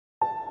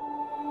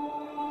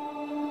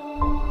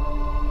Hi,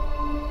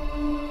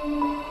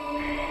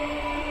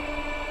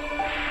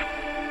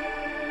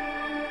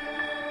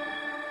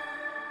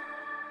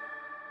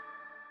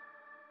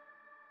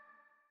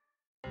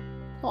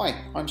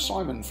 I'm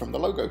Simon from the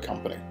Logo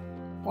Company.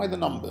 By the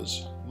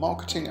numbers,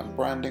 marketing and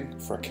branding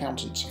for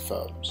accountancy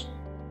firms.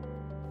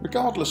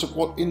 Regardless of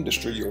what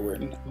industry you're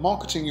in,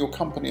 marketing your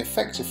company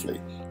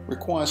effectively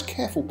requires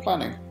careful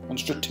planning and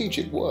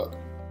strategic work.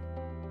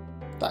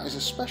 That is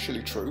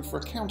especially true for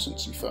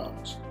accountancy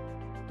firms.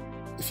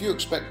 If you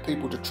expect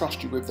people to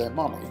trust you with their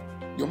money,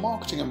 your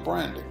marketing and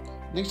branding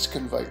needs to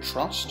convey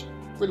trust,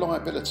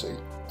 reliability,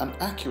 and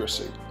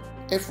accuracy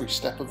every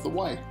step of the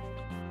way.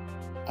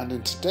 And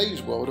in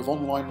today's world of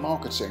online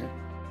marketing,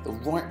 the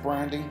right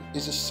branding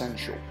is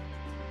essential.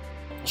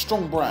 A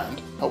strong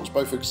brand helps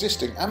both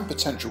existing and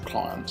potential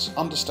clients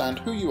understand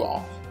who you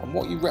are and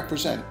what you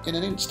represent in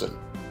an instant.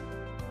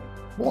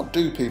 What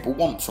do people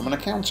want from an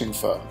accounting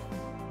firm?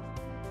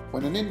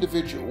 When an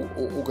individual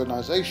or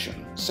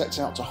organisation sets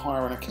out to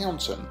hire an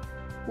accountant,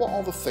 what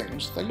are the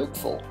things they look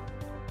for?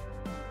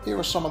 Here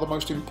are some of the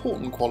most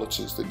important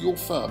qualities that your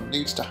firm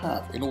needs to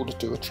have in order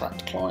to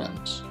attract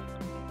clients.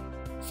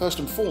 First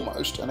and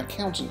foremost, an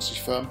accountancy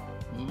firm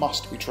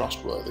must be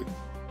trustworthy.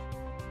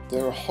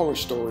 There are horror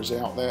stories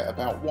out there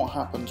about what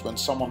happens when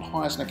someone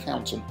hires an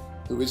accountant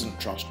who isn't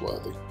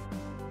trustworthy.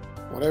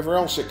 Whatever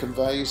else it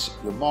conveys,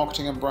 your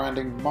marketing and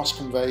branding must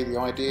convey the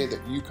idea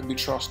that you can be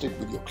trusted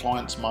with your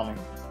client's money.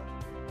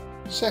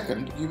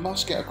 Second, you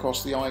must get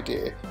across the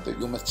idea that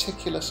you're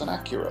meticulous and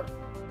accurate.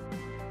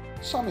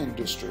 Some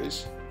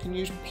industries can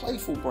use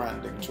playful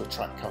branding to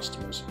attract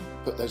customers,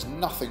 but there's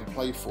nothing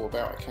playful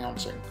about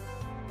accounting.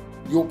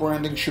 Your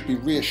branding should be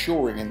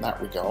reassuring in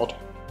that regard.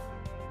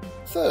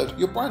 Third,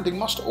 your branding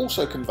must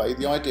also convey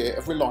the idea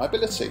of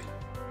reliability.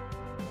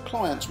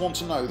 Clients want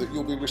to know that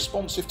you'll be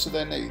responsive to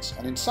their needs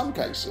and in some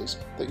cases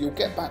that you'll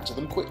get back to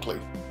them quickly.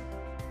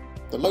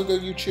 The logo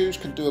you choose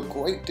can do a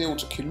great deal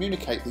to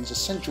communicate these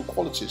essential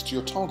qualities to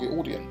your target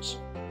audience.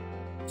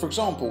 For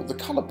example, the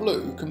colour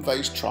blue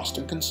conveys trust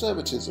and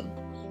conservatism,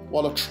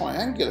 while a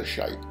triangular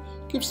shape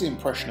gives the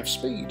impression of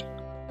speed.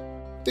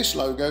 This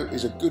logo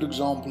is a good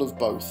example of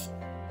both.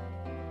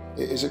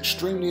 It is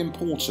extremely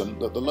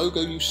important that the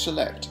logo you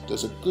select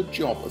does a good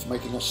job of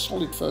making a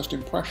solid first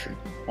impression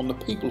on the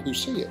people who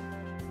see it.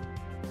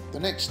 The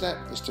next step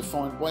is to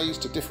find ways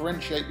to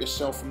differentiate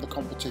yourself from the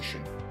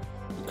competition,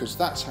 because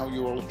that's how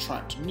you will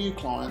attract new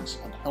clients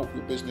and help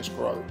your business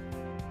grow.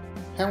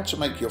 How to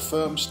make your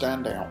firm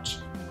stand out.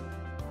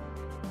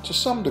 To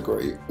some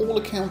degree, all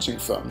accounting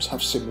firms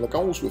have similar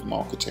goals with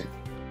marketing.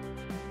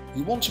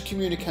 You want to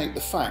communicate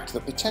the fact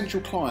that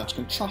potential clients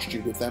can trust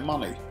you with their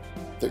money,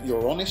 that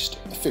you're honest,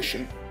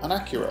 efficient, and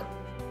accurate.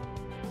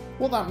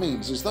 What that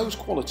means is those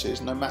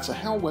qualities, no matter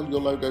how well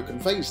your logo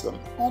conveys them,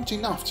 aren't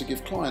enough to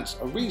give clients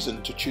a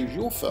reason to choose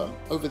your firm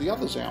over the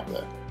others out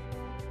there.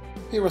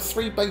 Here are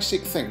 3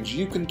 basic things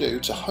you can do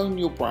to hone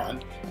your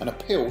brand and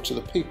appeal to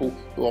the people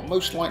who are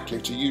most likely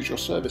to use your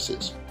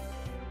services.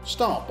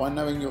 Start by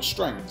knowing your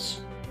strengths.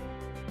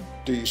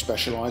 Do you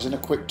specialise in a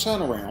quick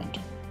turnaround?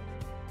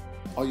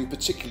 Are you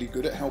particularly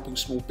good at helping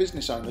small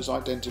business owners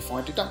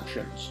identify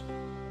deductions?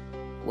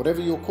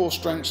 Whatever your core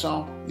strengths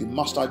are, you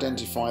must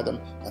identify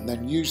them and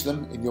then use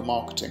them in your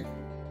marketing.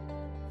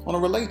 On a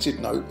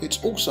related note,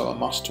 it's also a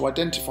must to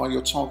identify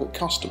your target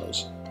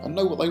customers and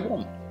know what they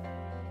want.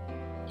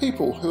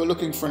 People who are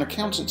looking for an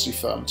accountancy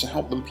firm to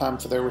help them plan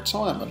for their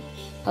retirement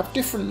have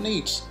different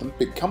needs than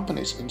big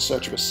companies in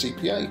search of a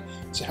CPA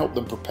to help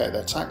them prepare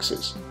their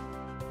taxes.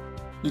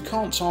 You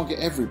can't target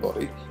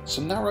everybody,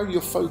 so narrow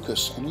your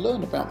focus and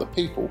learn about the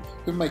people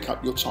who make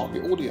up your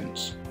target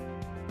audience.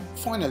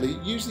 Finally,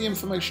 use the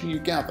information you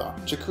gather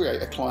to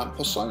create a client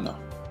persona.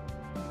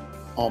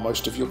 Are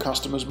most of your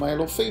customers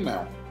male or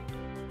female?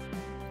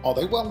 Are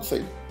they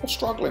wealthy or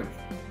struggling?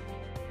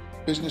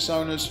 Business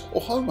owners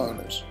or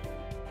homeowners?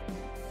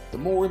 The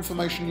more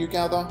information you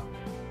gather,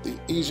 the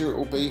easier it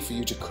will be for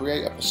you to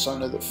create a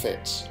persona that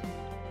fits.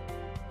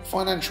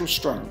 Financial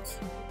strength.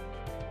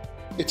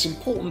 It's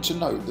important to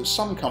note that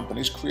some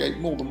companies create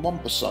more than one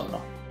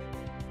persona.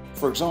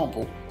 For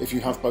example, if you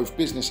have both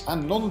business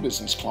and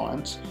non-business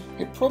clients,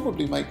 it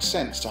probably makes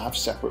sense to have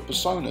separate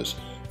personas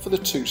for the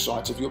 2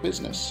 sides of your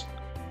business.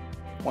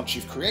 Once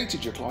you've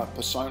created your client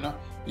persona,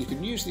 you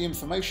can use the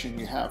information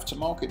you have to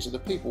market to the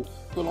people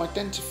who will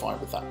identify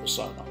with that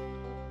persona.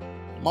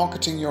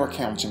 Marketing your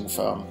accounting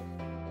firm.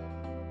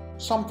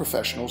 Some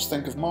professionals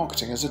think of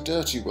marketing as a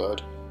dirty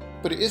word,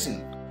 but it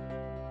isn't.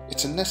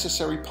 It's a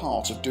necessary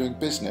part of doing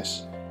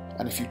business,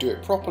 and if you do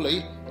it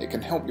properly, it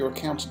can help your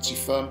accountancy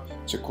firm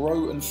to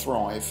grow and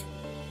thrive.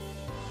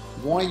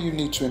 Why you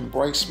need to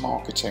embrace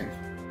marketing.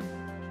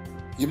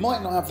 You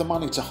might not have the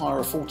money to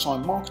hire a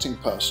full-time marketing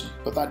person,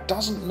 but that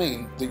doesn't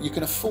mean that you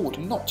can afford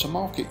not to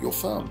market your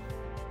firm.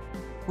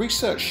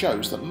 Research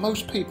shows that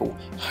most people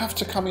have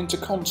to come into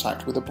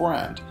contact with a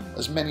brand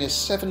as many as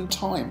 7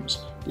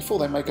 times before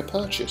they make a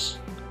purchase.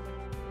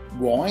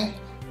 Why?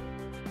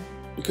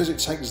 Because it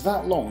takes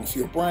that long for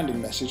your branding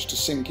message to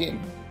sink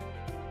in.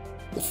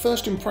 The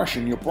first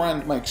impression your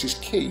brand makes is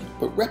key,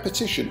 but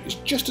repetition is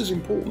just as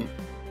important.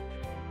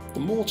 The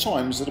more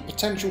times that a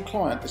potential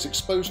client is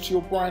exposed to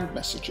your brand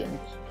messaging,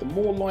 the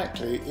more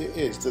likely it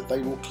is that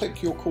they will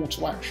click your call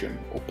to action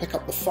or pick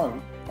up the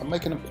phone and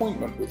make an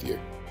appointment with you.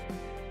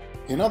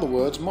 In other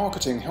words,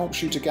 marketing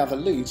helps you to gather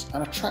leads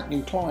and attract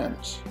new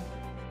clients.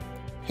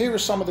 Here are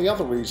some of the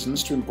other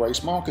reasons to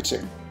embrace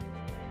marketing.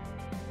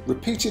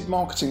 Repeated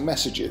marketing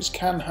messages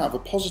can have a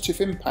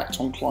positive impact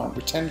on client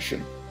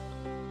retention.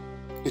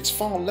 It's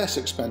far less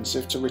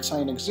expensive to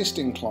retain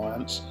existing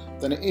clients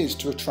than it is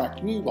to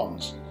attract new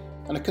ones,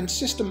 and a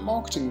consistent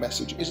marketing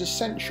message is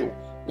essential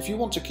if you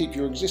want to keep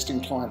your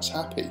existing clients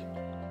happy.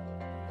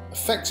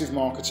 Effective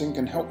marketing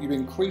can help you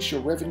increase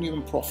your revenue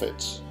and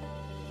profits.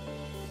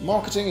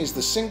 Marketing is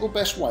the single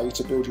best way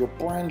to build your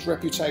brand's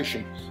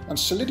reputation and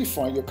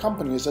solidify your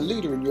company as a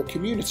leader in your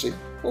community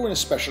or in a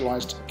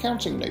specialised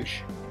accounting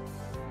niche.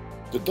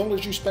 The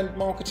dollars you spend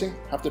marketing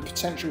have the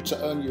potential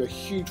to earn you a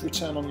huge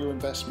return on your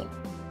investment.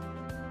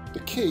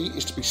 The key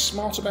is to be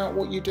smart about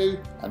what you do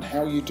and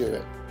how you do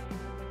it.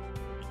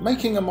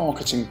 Making a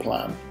marketing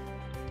plan.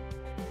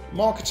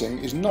 Marketing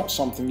is not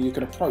something you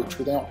can approach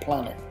without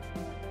planning.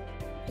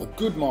 A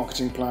good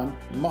marketing plan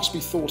must be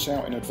thought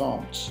out in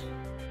advance.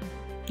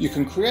 You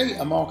can create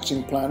a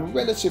marketing plan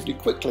relatively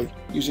quickly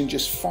using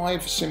just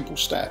 5 simple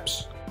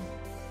steps.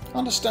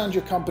 Understand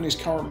your company's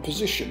current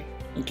position,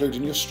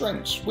 including your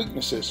strengths,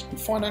 weaknesses, and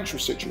financial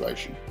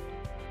situation.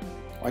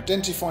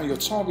 Identify your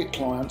target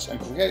clients and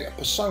create a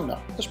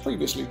persona, as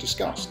previously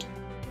discussed.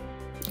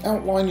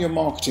 Outline your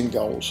marketing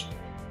goals.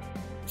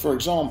 For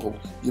example,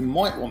 you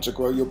might want to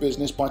grow your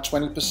business by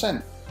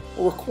 20%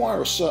 or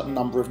acquire a certain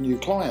number of new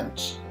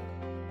clients.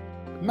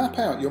 Map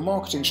out your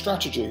marketing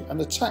strategy and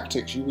the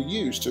tactics you will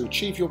use to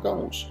achieve your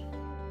goals.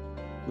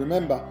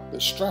 Remember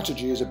that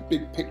strategy is a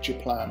big picture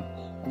plan,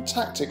 and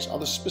tactics are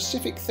the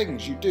specific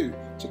things you do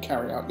to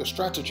carry out your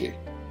strategy.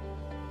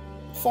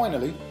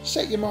 Finally,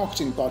 set your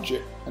marketing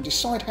budget and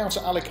decide how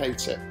to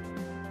allocate it.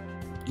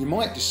 You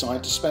might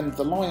decide to spend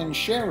the lion's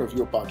share of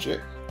your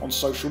budget on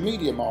social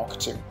media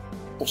marketing,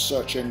 or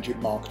search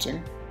engine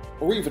marketing,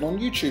 or even on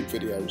YouTube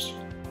videos.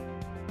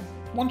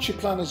 Once your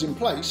plan is in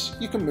place,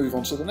 you can move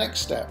on to the next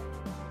step.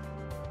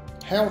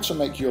 How to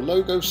make your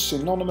logo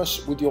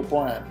synonymous with your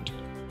brand.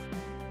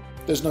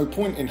 There's no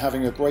point in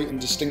having a great and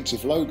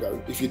distinctive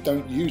logo if you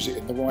don't use it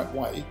in the right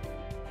way.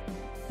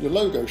 Your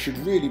logo should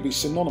really be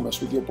synonymous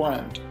with your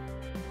brand.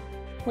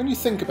 When you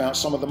think about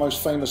some of the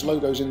most famous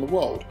logos in the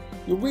world,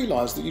 you'll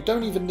realise that you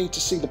don't even need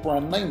to see the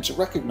brand name to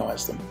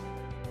recognise them.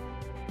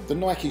 The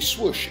Nike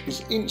swoosh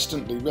is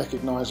instantly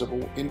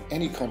recognisable in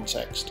any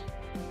context.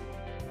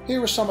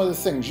 Here are some of the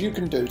things you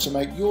can do to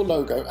make your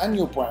logo and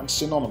your brand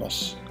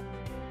synonymous.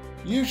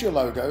 Use your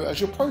logo as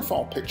your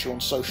profile picture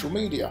on social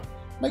media,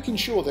 making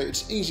sure that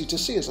it's easy to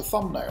see as a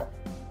thumbnail.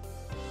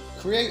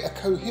 Create a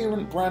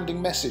coherent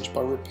branding message by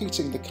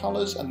repeating the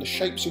colours and the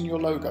shapes in your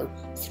logo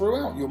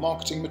throughout your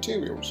marketing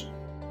materials.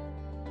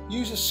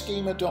 Use a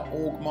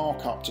schema.org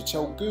markup to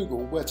tell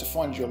Google where to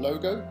find your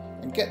logo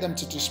and get them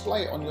to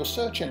display it on your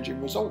search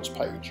engine results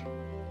page.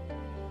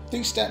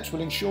 These steps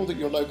will ensure that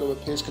your logo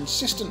appears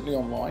consistently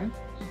online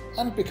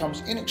and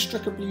becomes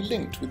inextricably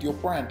linked with your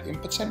brand in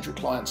potential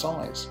clients'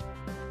 eyes.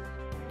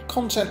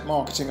 Content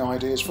marketing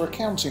ideas for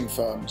accounting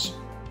firms.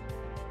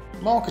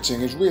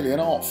 Marketing is really an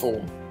art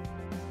form.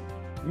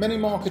 Many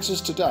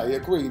marketers today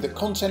agree that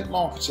content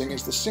marketing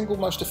is the single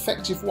most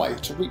effective way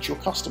to reach your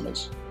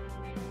customers.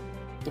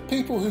 The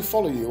people who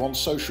follow you on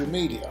social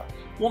media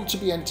want to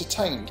be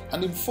entertained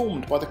and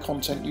informed by the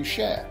content you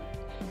share,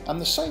 and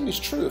the same is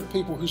true of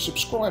people who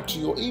subscribe to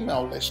your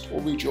email list or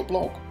read your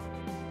blog.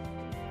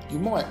 You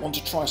might want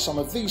to try some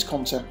of these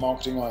content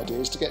marketing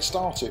ideas to get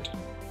started.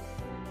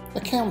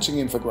 Accounting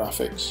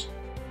infographics.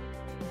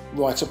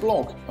 Write a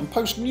blog and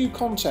post new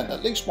content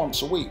at least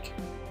once a week.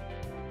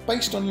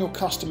 Based on your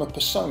customer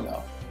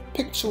persona,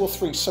 pick 2 or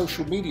 3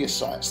 social media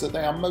sites that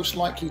they are most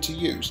likely to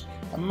use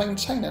and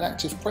maintain an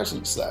active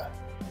presence there.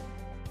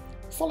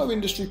 Follow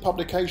industry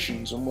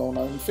publications and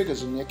well-known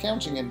figures in the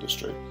accounting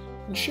industry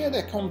and share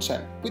their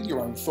content with your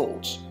own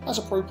thoughts as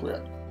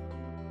appropriate.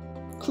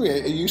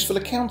 Create a useful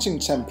accounting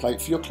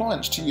template for your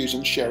clients to use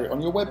and share it on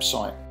your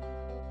website.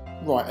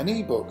 Write an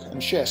ebook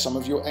and share some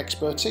of your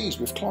expertise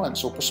with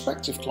clients or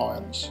prospective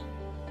clients.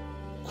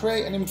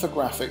 Create an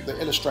infographic that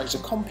illustrates a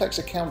complex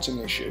accounting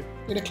issue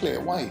in a clear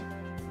way.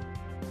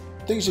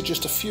 These are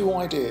just a few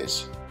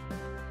ideas.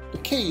 The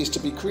key is to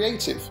be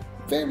creative,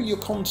 vary your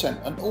content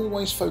and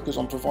always focus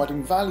on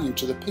providing value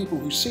to the people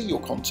who see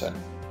your content.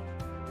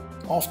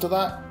 After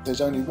that,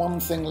 there's only one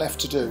thing left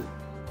to do,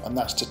 and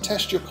that's to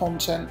test your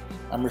content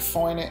and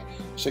refine it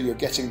so you're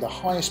getting the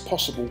highest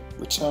possible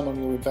return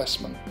on your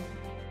investment.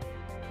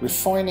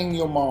 Refining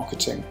your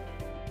marketing.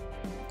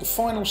 The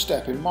final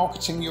step in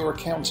marketing your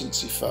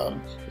accountancy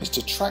firm is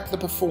to track the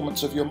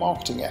performance of your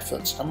marketing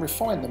efforts and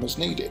refine them as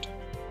needed.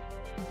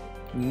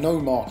 No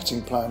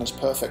marketing plan is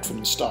perfect from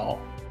the start.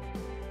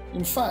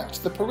 In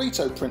fact, the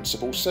Pareto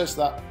principle says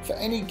that for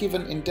any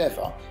given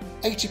endeavour,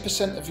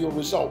 80% of your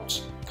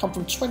results come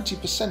from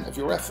 20% of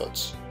your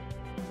efforts.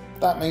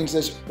 That means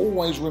there's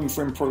always room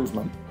for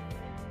improvement.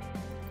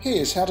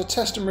 Here's how to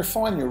test and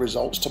refine your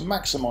results to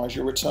maximise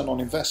your return on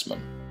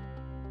investment.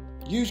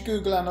 Use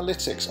Google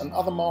Analytics and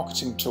other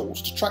marketing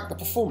tools to track the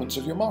performance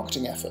of your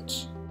marketing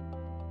efforts.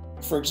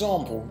 For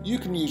example, you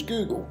can use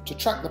Google to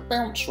track the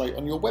bounce rate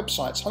on your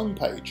website's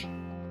homepage.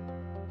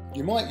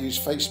 You might use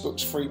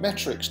Facebook's free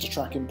metrics to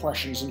track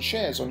impressions and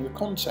shares on your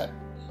content,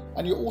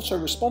 and your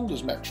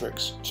autoresponders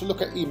metrics to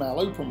look at email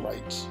open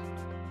rates.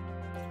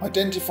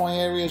 Identify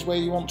areas where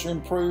you want to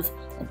improve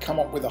and come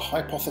up with a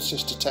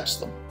hypothesis to test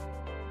them.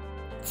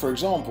 For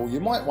example, you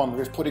might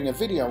wonder if putting a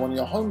video on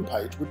your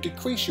homepage would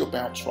decrease your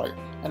bounce rate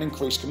and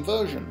increase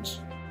conversions.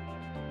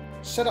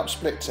 Set up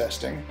split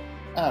testing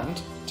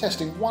and,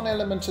 testing one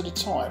element at a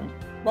time,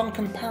 run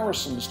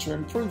comparisons to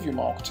improve your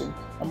marketing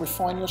and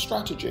refine your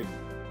strategy.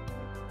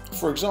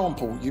 For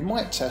example, you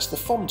might test the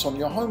font on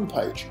your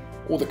homepage,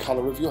 or the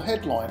colour of your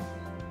headline,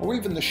 or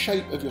even the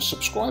shape of your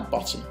subscribe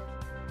button.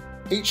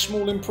 Each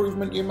small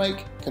improvement you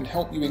make can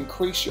help you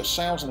increase your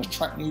sales and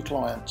attract new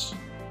clients.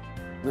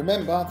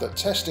 Remember that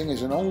testing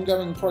is an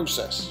ongoing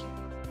process.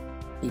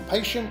 Be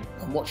patient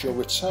and watch your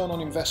return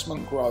on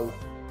investment grow.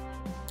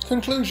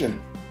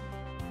 Conclusion.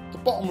 The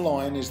bottom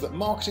line is that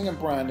marketing and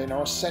branding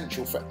are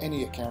essential for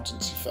any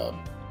accountancy firm.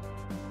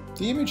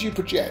 The image you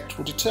project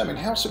will determine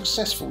how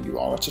successful you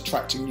are at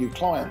attracting new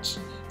clients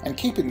and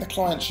keeping the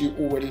clients you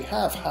already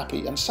have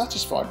happy and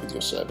satisfied with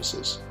your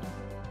services.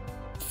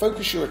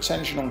 Focus your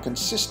attention on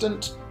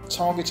consistent,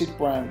 targeted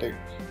branding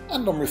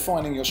and on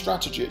refining your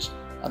strategies,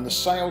 and the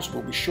sales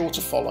will be sure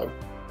to follow.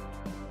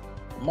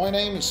 My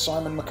name is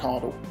Simon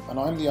McArdle and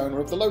I'm the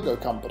owner of the Logo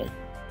Company.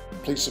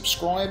 Please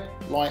subscribe,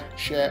 like,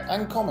 share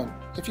and comment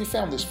if you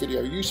found this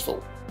video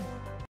useful.